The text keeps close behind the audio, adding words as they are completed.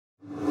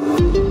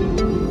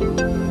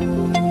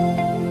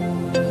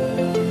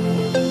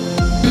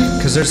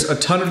because there's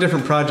a ton of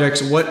different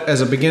projects. What,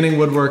 as a beginning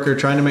woodworker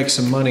trying to make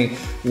some money,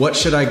 what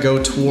should I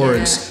go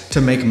towards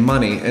to make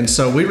money? And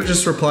so we were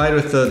just replied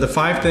with the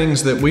 5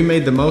 things that we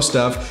made the most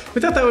of.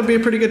 We thought that would be a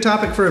pretty good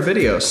topic for a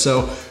video.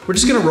 So we're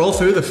just gonna roll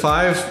through the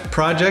 5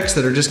 projects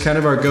that are just kind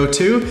of our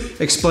go-to,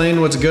 explain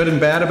what's good and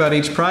bad about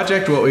each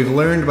project, what we've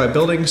learned by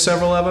building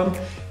several of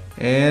them,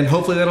 and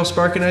hopefully that'll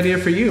spark an idea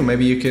for you.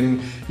 Maybe you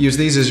can use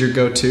these as your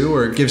go-to,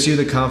 or it gives you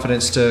the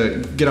confidence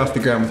to get off the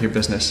ground with your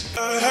business.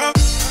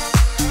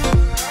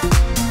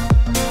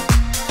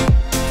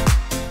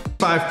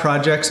 5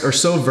 projects are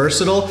so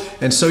versatile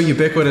and so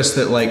ubiquitous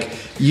that like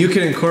you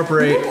can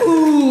incorporate.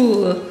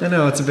 Ooh. I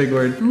know, it's a big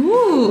word.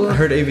 Ooh. I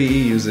heard AVE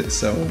use it,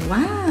 so.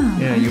 Wow.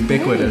 Yeah,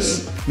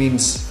 ubiquitous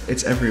means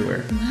it's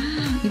everywhere.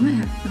 Wow, you might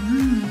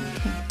have,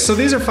 okay. So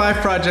these are 5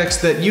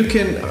 projects that you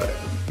can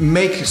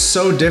make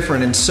so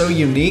different and so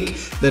unique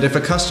that if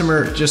a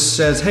customer just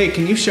says, hey,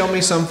 can you show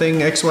me something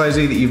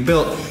XYZ that you've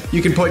built,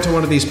 you can point to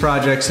one of these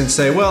projects and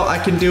say, well, I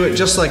can do it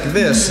just like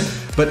this,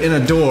 but in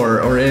a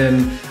door or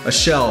in a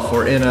shelf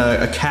or in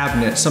a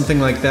cabinet, something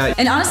like that.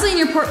 And honestly, in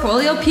your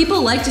portfolio,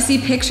 people like to see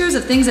pictures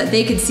of things that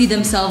they could see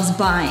themselves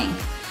buying.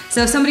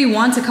 So if somebody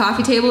wants a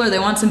coffee table or they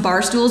want some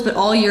bar stools, but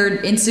all your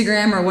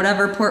Instagram or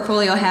whatever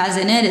portfolio has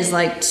in it is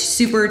like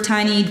super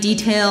tiny,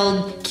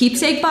 detailed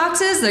keepsake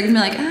boxes, they're gonna be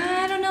like,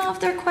 I don't know if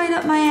they're quite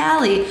up my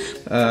alley.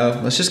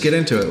 Let's just get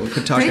into it. We'll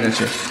quit talking at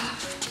you.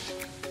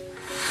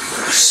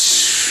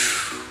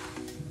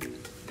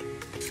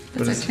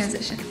 That's our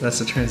transition. That's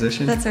the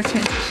transition? That's our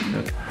transition.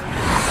 Okay.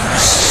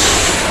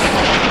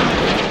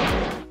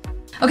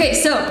 Okay,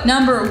 so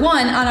number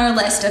 1 on our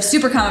list of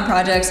super common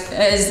projects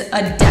is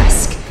a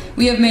desk.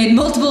 We have made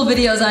multiple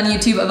videos on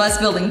YouTube of us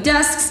building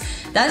desks.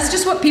 That is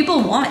just what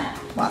people want.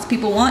 Lots of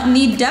people want and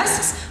need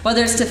desks,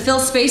 whether it's to fill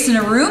space in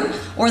a room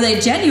or they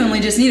genuinely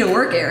just need a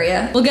work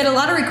area. We'll get a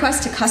lot of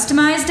requests to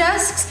customize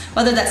desks,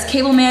 whether that's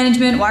cable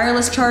management,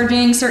 wireless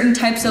charging, certain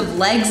types of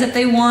legs that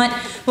they want.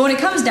 But when it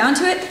comes down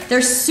to it,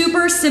 they're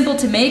super simple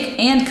to make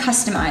and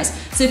customize.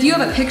 So if you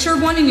have a picture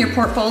of one in your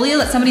portfolio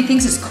that somebody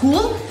thinks is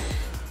cool,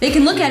 they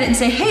can look at it and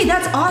say, hey,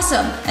 that's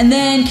awesome. And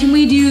then can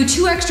we do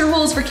 2 extra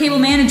holes for cable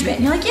management?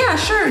 And you're like, yeah,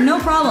 sure, no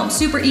problem,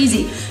 super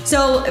easy.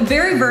 So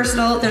very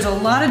versatile. There's a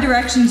lot of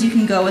directions you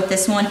can go with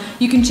this one.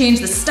 You can change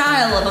the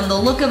style of them, the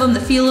look of them,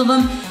 the feel of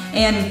them.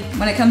 And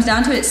when it comes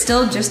down to it, it's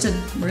still just a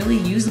really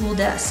usable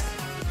desk.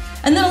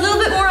 And then a little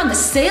bit more on the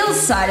sales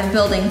side of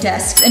building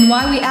desks and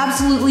why we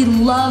absolutely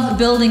love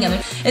building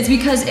them. It's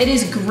because it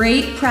is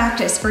great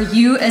practice for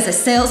you as a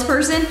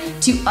salesperson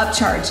to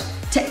upcharge,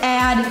 to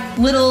add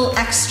little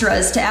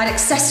extras, to add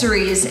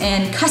accessories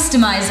and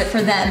customize it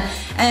for them.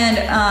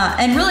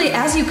 And really,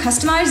 as you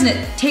customize and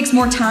it takes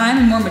more time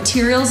and more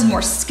materials and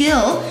more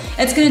skill,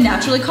 it's gonna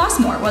naturally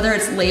cost more. Whether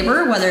it's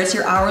labor, whether it's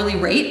your hourly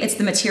rate, it's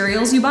the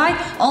materials you buy,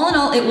 all in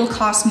all, it will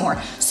cost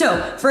more. So,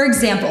 for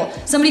example,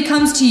 somebody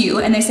comes to you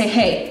and they say,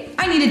 hey,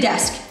 I need a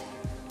desk.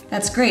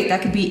 That's great,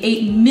 that could be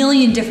 8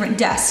 million different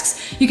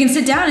desks. You can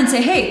sit down and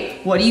say, hey,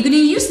 what are you gonna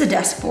use the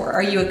desk for?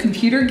 Are you a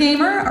computer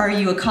gamer? Are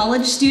you a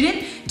college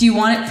student? Do you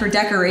want it for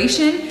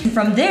decoration? And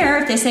from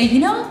there, if they say, you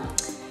know,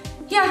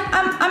 yeah,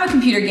 I'm a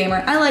computer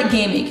gamer, I like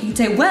gaming. You can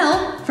say,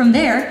 well, from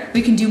there,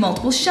 we can do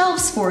multiple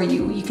shelves for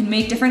you. You can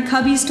make different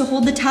cubbies to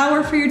hold the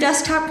tower for your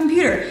desktop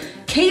computer.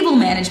 Cable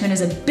management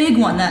is a big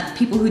one that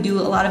people who do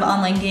a lot of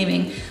online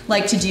gaming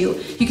like to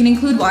do. You can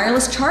include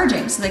wireless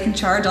charging so they can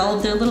charge all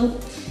of their little,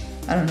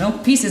 I don't know,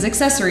 pieces,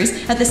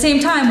 accessories at the same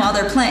time while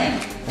they're playing.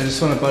 I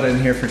just want to butt in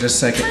here for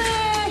just a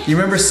second. You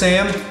remember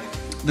Sam?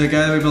 The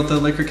guy that we built the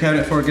liquor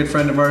cabinet for, a good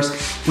friend of ours.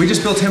 We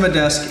just built him a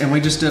desk and we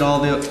just did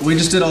all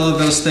of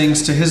those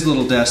things to his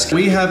little desk.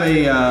 We have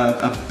a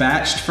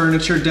batched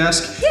furniture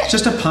desk,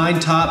 just a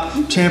pine top,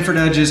 chamfered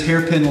edges,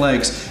 hairpin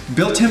legs.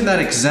 Built him that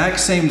exact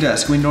same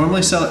desk. We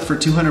normally sell it for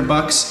 200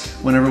 bucks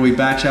whenever we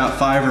batch out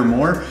 5 or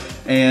more.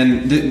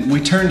 And we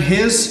turned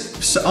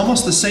his,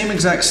 almost the same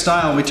exact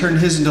style, we turned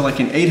his into like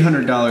an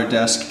 $800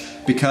 desk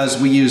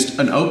because we used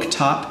an oak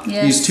top,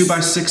 used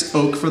 2x6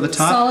 oak for the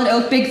top. Solid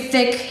oak, big,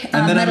 thick,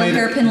 metal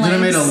hairpin legs. Then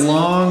I made a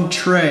long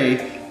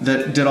tray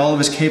that did all of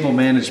his cable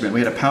management.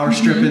 We had a power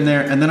strip in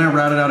there, and then I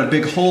routed out a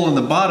big hole in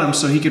the bottom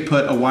so he could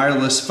put a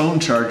wireless phone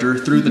charger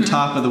through the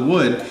top of the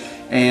wood.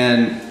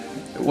 And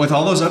with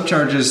all those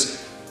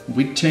upcharges,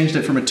 we changed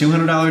it from a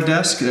 $200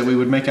 desk that we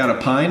would make out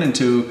of pine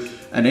into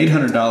an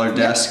 $800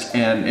 desk,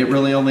 and it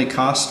really only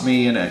cost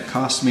me, and it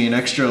cost me an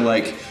extra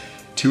like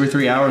 2 or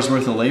 3 hours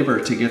worth of labor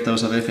to get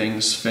those other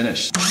things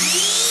finished.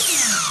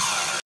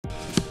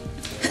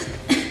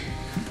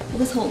 Will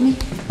this hold me?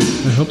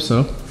 I hope so.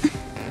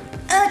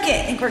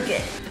 Okay, I think we're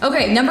good.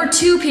 Okay, number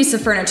 2 piece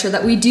of furniture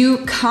that we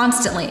do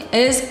constantly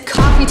is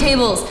coffee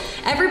tables.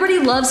 Everybody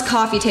loves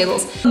coffee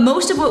tables.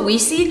 Most of what we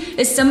see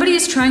is somebody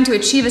is trying to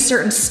achieve a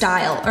certain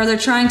style, or they're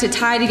trying to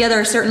tie together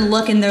a certain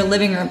look in their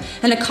living room.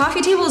 And a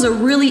coffee table is a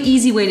really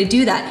easy way to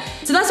do that.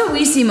 So that's what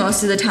we see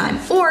most of the time.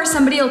 Or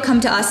somebody will come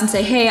to us and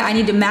say, hey, I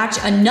need to match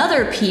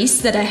another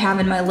piece that I have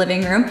in my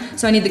living room,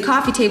 so I need the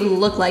coffee table to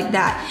look like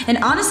that. And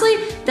honestly,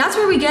 that's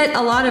where we get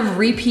a lot of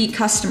repeat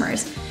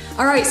customers.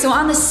 All right, so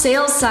on the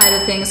sales side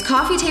of things,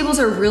 coffee tables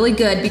are really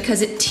good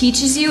because it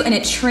teaches you and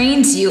it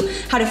trains you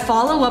how to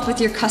follow up with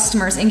your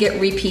customers and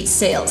get repeat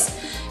sales.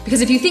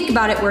 Because if you think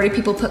about it, where do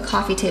people put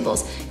coffee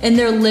tables? In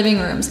their living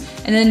rooms.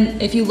 And then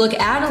if you look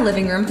at a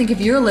living room, think of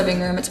your living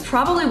room, it's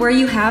probably where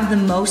you have the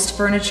most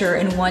furniture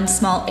in one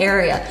small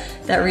area.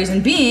 That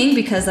reason being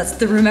because that's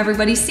the room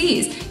everybody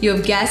sees. You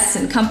have guests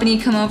and company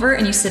come over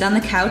and you sit on the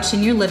couch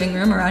in your living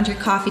room around your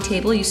coffee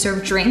table, you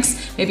serve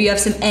drinks, maybe you have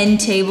some end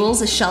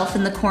tables, a shelf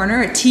in the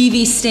corner, a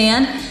TV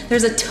stand.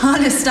 There's a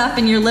ton of stuff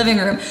in your living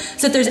room.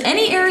 So if there's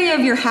any area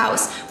of your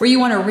house where you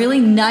want a really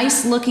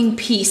nice looking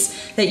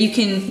piece that you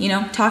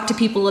can, talk to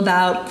people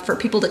about, for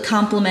people to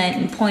compliment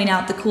and point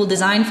out the cool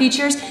design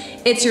features,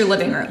 it's your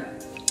living room.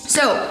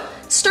 So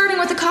starting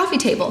with a coffee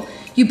table.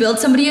 You build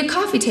somebody a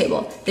coffee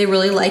table. They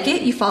really like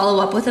it. You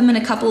follow up with them in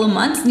a couple of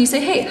months and you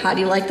say, hey, how do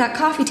you like that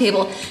coffee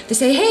table? They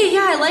say, hey,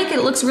 yeah, I like it.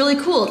 It looks really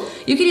cool.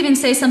 You could even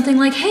say something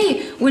like,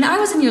 hey, when I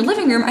was in your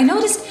living room, I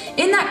noticed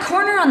in that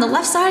corner on the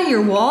left side of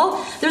your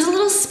wall, there's a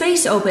little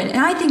space open. And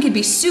I think it'd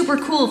be super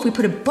cool if we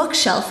put a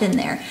bookshelf in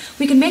there.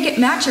 We can make it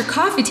match your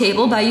coffee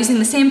table by using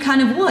the same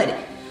kind of wood.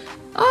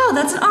 Oh,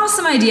 that's an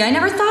awesome idea. I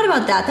never thought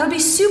about that. That would be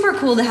super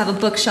cool to have a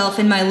bookshelf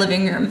in my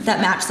living room that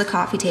matched the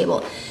coffee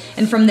table.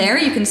 And from there,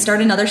 you can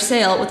start another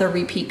sale with a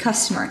repeat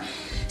customer.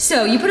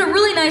 So you put a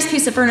really nice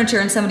piece of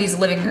furniture in somebody's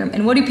living room,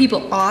 and what do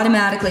people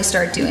automatically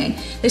start doing?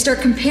 They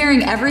start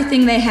comparing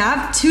everything they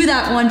have to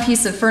that one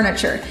piece of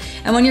furniture.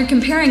 And when you're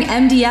comparing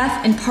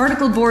MDF and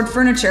particle board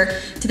furniture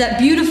to that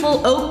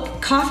beautiful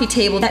oak coffee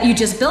table that you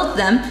just built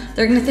them,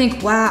 they're gonna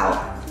think,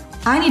 wow,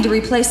 I need to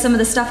replace some of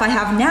the stuff I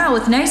have now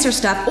with nicer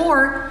stuff,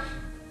 or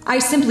I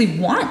simply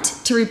want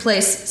to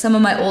replace some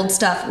of my old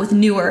stuff with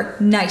newer,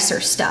 nicer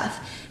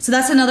stuff. So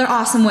that's another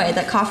awesome way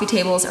that coffee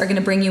tables are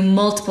gonna bring you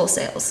multiple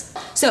sales.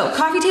 So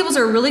coffee tables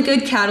are a really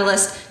good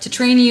catalyst to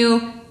train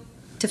you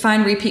to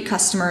find repeat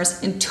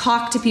customers and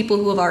talk to people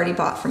who have already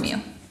bought from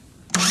you.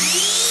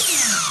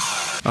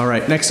 All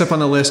right, next up on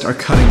the list are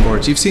cutting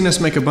boards. You've seen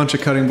us make a bunch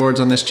of cutting boards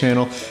on this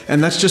channel,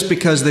 and that's just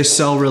because they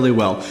sell really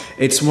well.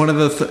 It's one of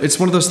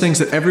those things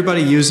that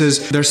everybody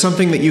uses. There's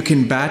something that you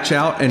can batch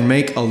out and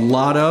make a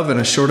lot of in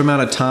a short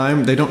amount of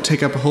time. They don't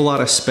take up a whole lot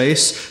of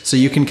space, so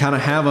you can kind of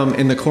have them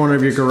in the corner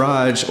of your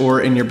garage or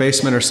in your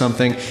basement or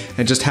something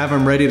and just have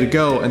them ready to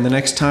go. And the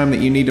next time that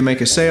you need to make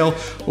a sale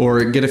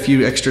or get a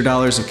few extra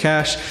dollars of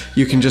cash,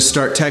 you can just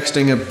start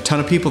texting a ton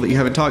of people that you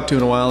haven't talked to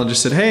in a while and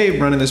just said, hey,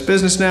 running this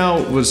business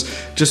now, was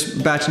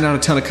just batching out a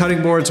ton of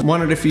cutting boards,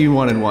 wondered if you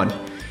wanted one.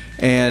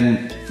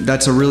 And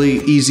that's a really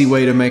easy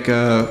way to make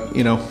a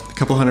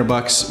couple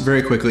 $100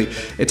 very quickly.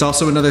 It's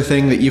also another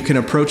thing that you can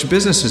approach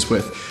businesses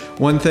with.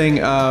 One thing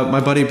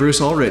my buddy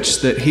Bruce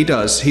Ulrich that he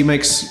does, he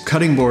makes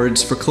cutting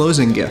boards for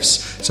closing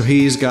gifts. So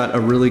he's got a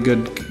really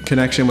good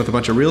connection with a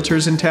bunch of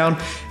realtors in town,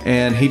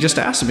 and he just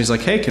asked him, he's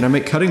like, hey, can I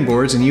make cutting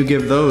boards and you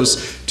give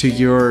those to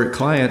your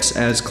clients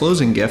as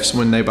closing gifts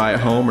when they buy a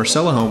home or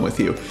sell a home with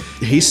you?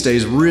 He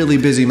stays really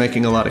busy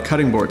making a lot of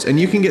cutting boards, and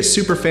you can get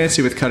super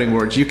fancy with cutting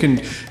boards. You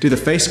can do the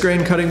face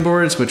grain cutting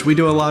boards, which we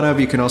do a lot of.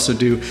 You can also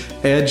do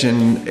edge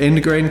and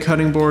end grain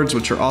cutting boards,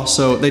 which are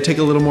also, they take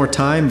a little more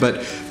time,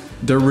 but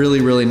they're really,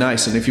 really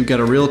nice. And if you've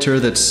got a realtor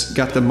that's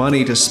got the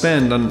money to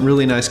spend on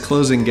really nice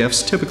closing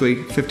gifts, typically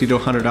 $50 to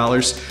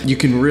 $100, you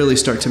can really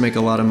start to make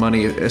a lot of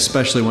money,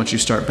 especially once you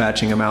start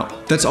batching them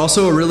out. That's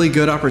also a really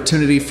good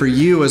opportunity for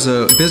you as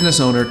a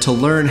business owner to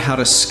learn how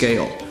to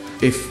scale.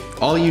 If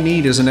all you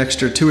need is an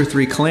extra 2 or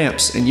 3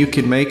 clamps and you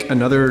can make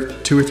another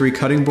 2 or 3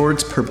 cutting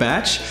boards per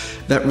batch,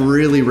 that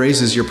really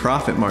raises your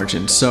profit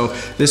margin. So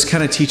this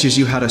kind of teaches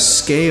you how to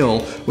scale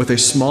with a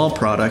small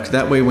product.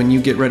 That way when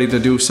you get ready to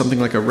do something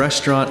like a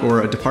restaurant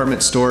or a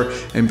department store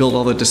and build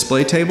all the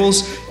display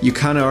tables, you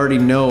kind of already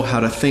know how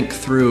to think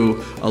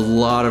through a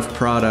lot of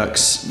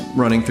products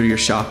running through your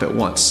shop at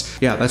once.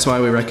 Yeah, that's why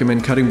we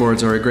recommend cutting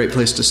boards are a great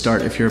place to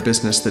start if you're a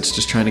business that's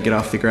just trying to get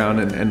off the ground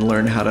and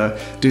learn how to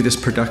do this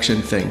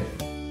production thing.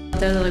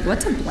 They're like,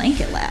 what's a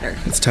blanket ladder?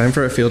 It's time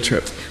for a field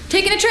trip.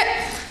 Taking a trip.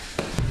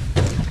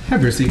 Hi,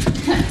 Brucey.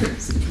 Hi,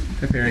 Brucey.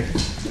 Hi, Perry.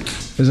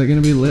 Is it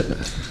gonna be lit?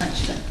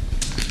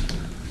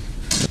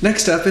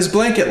 Next up is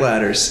blanket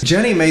ladders.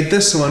 Jenny made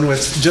this one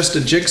with just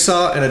a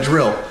jigsaw and a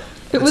drill.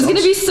 It was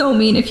gonna be so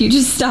mean if you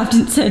just stopped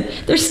and said,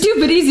 they're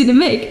stupid easy to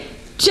make.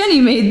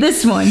 Jenny made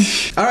this one.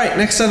 All right,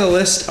 next on the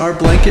list are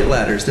blanket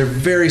ladders. They're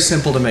very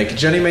simple to make.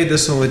 Jenny made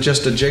this one with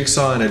just a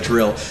jigsaw and a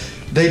drill.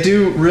 They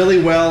do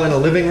really well in a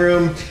living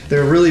room.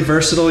 They're really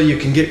versatile. You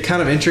can get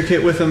kind of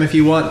intricate with them if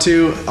you want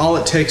to. All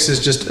it takes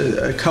is just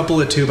a couple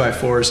of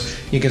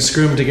 2x4s. You can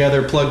screw them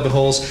together, plug the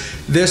holes.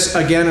 This,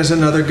 again, is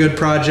another good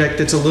project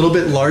that's a little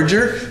bit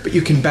larger, but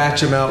you can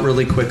batch them out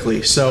really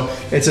quickly. So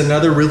it's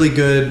another really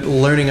good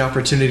learning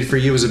opportunity for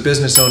you as a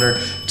business owner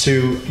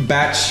to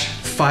batch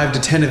 5 to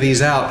 10 of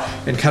these out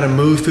and kind of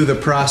move through the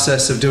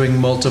process of doing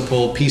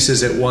multiple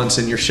pieces at once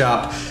in your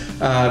shop.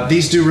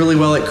 These do really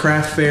well at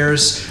craft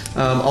fairs.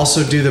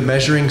 Also do the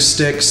measuring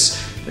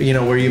sticks. you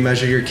know, where you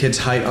measure your kid's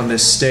height on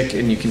this stick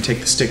and you can take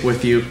the stick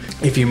with you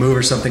if you move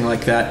or something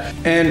like that.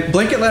 And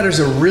blanket ladders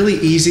are really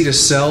easy to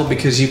sell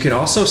because you can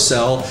also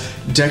sell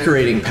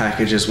decorating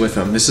packages with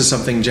them. This is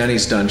something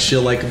Jenny's done.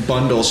 She'll like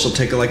bundle, she'll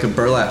take like a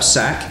burlap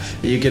sack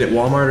that you get at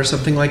Walmart or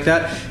something like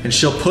that, and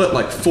she'll put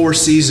like 4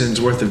 seasons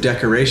worth of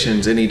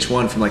decorations in each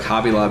one from like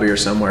Hobby Lobby or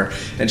somewhere,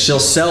 and she'll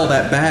sell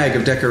that bag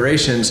of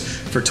decorations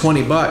for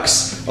 20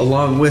 bucks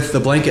along with the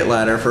blanket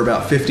ladder for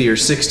about 50 or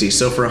 60.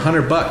 So for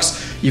 100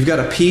 bucks, you've got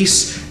a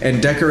piece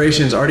and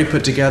decorations already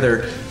put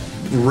together,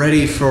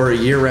 ready for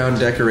year-round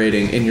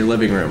decorating in your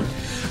living room.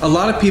 A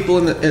lot of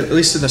people, at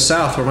least in the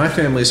South, where my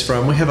family's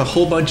from, we have a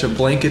whole bunch of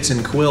blankets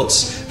and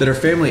quilts that are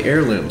family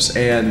heirlooms,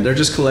 and they're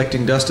just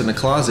collecting dust in the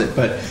closet,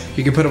 but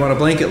you can put them on a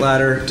blanket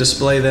ladder,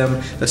 display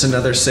them. That's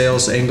another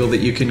sales angle that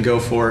you can go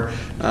for.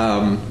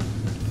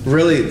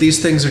 Really,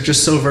 these things are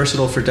just so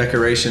versatile for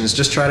decorations.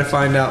 Just try to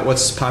find out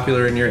what's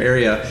popular in your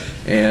area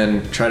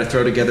and try to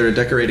throw together a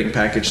decorating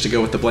package to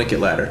go with the blanket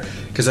ladder,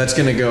 because that's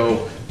going to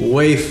go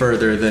way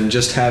further than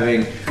just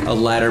having a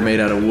ladder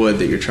made out of wood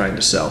that you're trying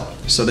to sell.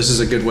 So this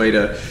is a good way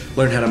to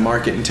learn how to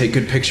market and take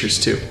good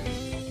pictures too.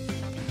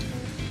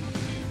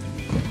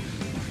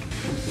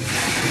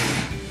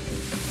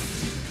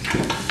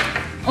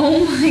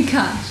 Oh my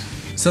gosh.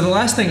 So the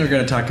last thing we're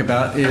going to talk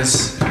about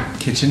is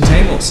kitchen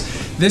tables.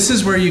 This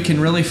is where you can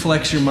really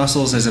flex your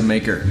muscles as a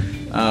maker.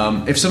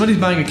 If somebody's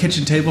buying a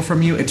kitchen table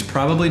from you, it's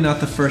probably not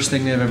the first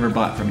thing they've ever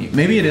bought from you.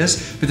 Maybe it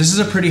is, but this is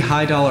a pretty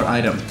high dollar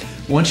item.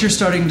 Once you're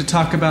starting to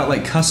talk about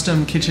like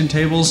custom kitchen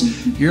tables,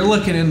 you're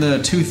looking in the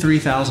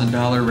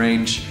 $2,000–3,000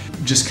 range,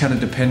 just kind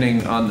of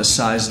depending on the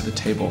size of the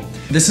table.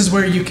 This is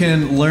where you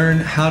can learn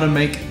how to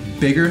make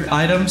bigger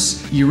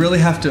items. You really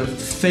have to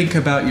think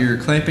about your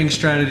clamping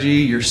strategy,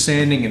 your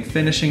sanding and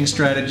finishing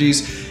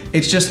strategies.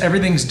 It's just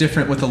everything's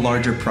different with a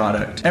larger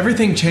product.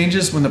 Everything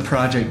changes when the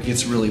project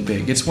gets really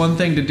big. It's one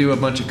thing to do a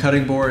bunch of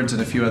cutting boards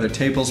and a few other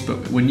tables,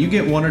 but when you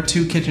get 1 or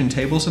 2 kitchen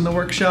tables in the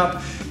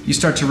workshop, you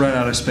start to run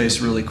out of space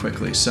really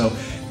quickly. So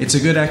it's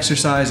a good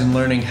exercise in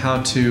learning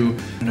how to,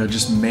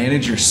 just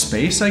manage your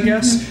space, I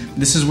guess.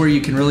 This is where you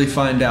can really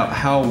find out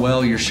how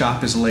well your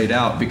shop is laid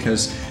out,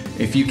 because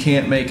if you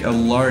can't make a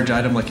large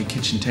item like a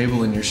kitchen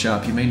table in your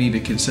shop, you may need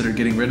to consider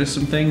getting rid of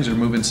some things or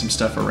moving some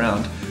stuff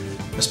around,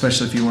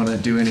 especially if you want to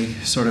do any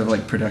sort of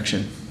like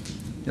production.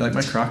 You like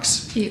my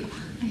Crocs? Ew,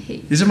 I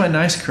hate. These are my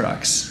nice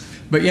Crocs.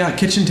 But yeah,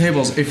 kitchen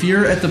tables. If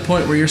you're at the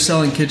point where you're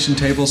selling kitchen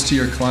tables to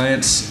your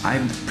clients,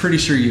 I'm pretty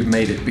sure you've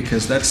made it,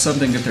 because that's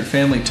something that their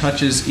family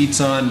touches,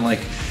 eats on.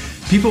 Like,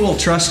 people will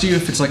trust you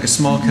if it's like a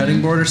small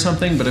cutting board or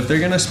something, but if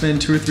they're gonna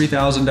spend $2,000 or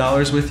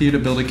 $3,000 with you to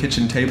build a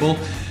kitchen table,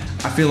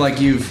 I feel like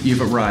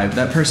you've arrived.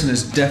 That person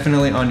is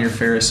definitely on your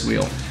Ferris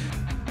wheel.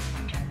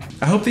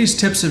 I hope these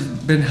tips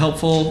have been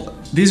helpful.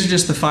 These are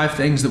just the 5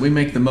 things that we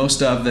make the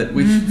most of, that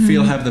we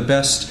feel have the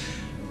best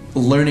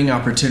learning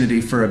opportunity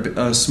for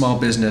a small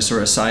business or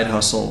a side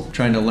hustle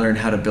trying to learn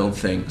how to build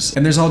things.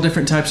 And there's all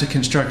different types of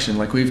construction.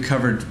 Like, we've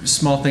covered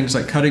small things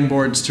like cutting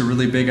boards to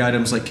really big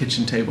items like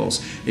kitchen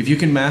tables. If you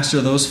can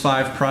master those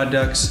 5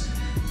 products,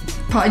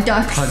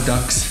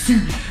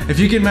 if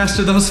you can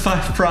master those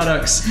 5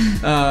 products,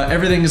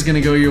 everything is going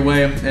to go your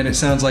way, and it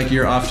sounds like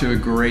you're off to a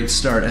great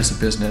start as a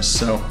business.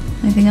 So,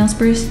 anything else,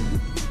 Bruce?